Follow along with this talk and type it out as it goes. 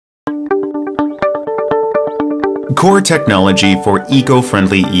Core technology for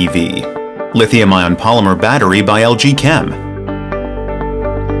eco-friendly EV. Lithium-ion polymer battery by LG Chem.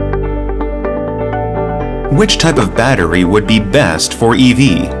 Which type of battery would be best for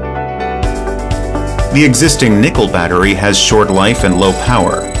EV? The existing nickel battery has short life and low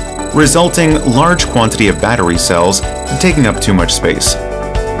power, resulting large quantity of battery cells taking up too much space.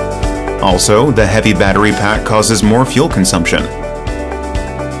 Also, the heavy battery pack causes more fuel consumption.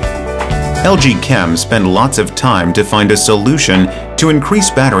 LG Chem spent lots of time to find a solution to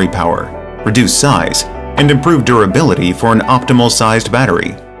increase battery power, reduce size, and improve durability for an optimal sized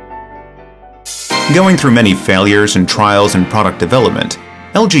battery. Going through many failures and trials in product development,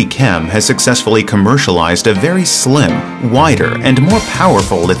 LG Chem has successfully commercialized a very slim, wider, and more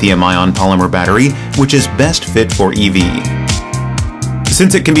powerful lithium-ion polymer battery which is best fit for EV.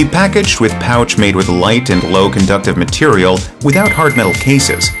 Since it can be packaged with pouch made with light and low conductive material without hard metal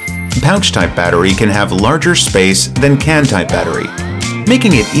cases, pouch-type battery can have larger space than can-type battery,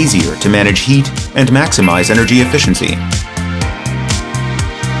 making it easier to manage heat and maximize energy efficiency.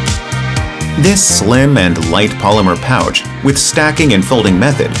 This slim and light polymer pouch with stacking and folding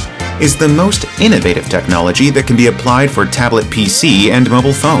method is the most innovative technology that can be applied for tablet PC and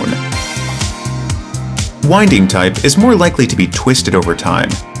mobile phone. Winding type is more likely to be twisted over time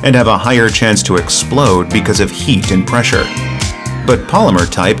and have a higher chance to explode because of heat and pressure. But polymer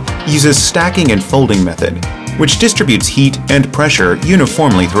type uses stacking and folding method, which distributes heat and pressure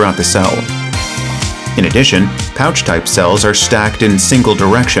uniformly throughout the cell. In addition, pouch-type cells are stacked in single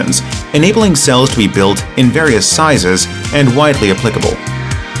directions, enabling cells to be built in various sizes and widely applicable.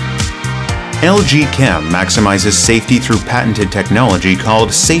 LG Chem maximizes safety through patented technology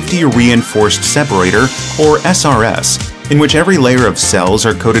called Safety Reinforced Separator, or SRS, in which every layer of cells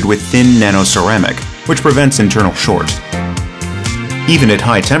are coated with thin nanoceramic, which prevents internal short. Even at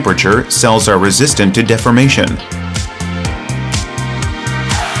high temperature, cells are resistant to deformation.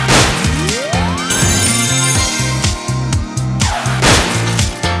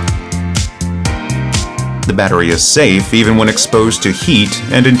 The battery is safe even when exposed to heat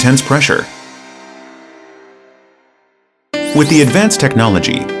and intense pressure. With the advanced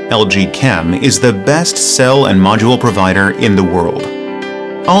technology, LG Chem is the best cell and module provider in the world.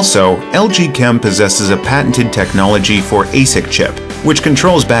 Also, LG Chem possesses a patented technology for ASIC chip, which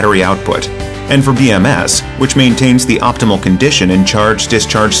controls battery output, and for BMS, which maintains the optimal condition and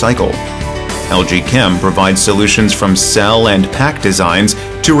charge-discharge cycle. LG Chem provides solutions from cell and pack designs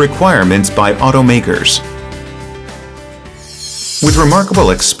to requirements by automakers. With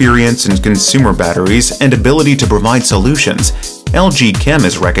remarkable experience in consumer batteries and ability to provide solutions, LG Chem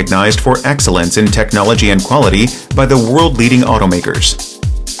is recognized for excellence in technology and quality by the world-leading automakers.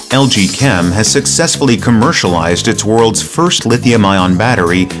 LG Chem has successfully commercialized its world's first lithium-ion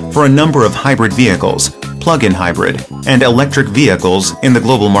battery for a number of hybrid vehicles, plug-in hybrid, and electric vehicles in the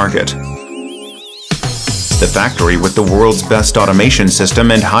global market. The factory with the world's best automation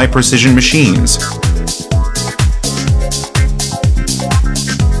system and high-precision machines.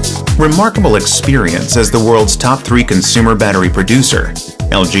 Remarkable experience as the world's top 3 consumer battery producer,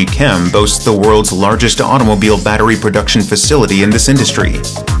 LG Chem boasts the world's largest automobile battery production facility in this industry.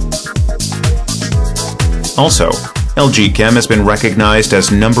 Also, LG Chem has been recognized as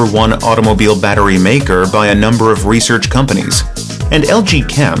 #1 automobile battery maker by a number of research companies, and LG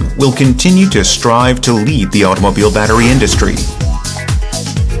Chem will continue to strive to lead the automobile battery industry.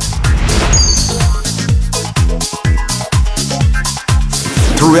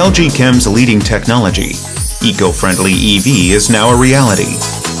 Through LG Chem's leading technology, eco-friendly EV is now a reality.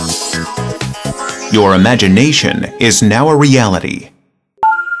 Your imagination is now a reality.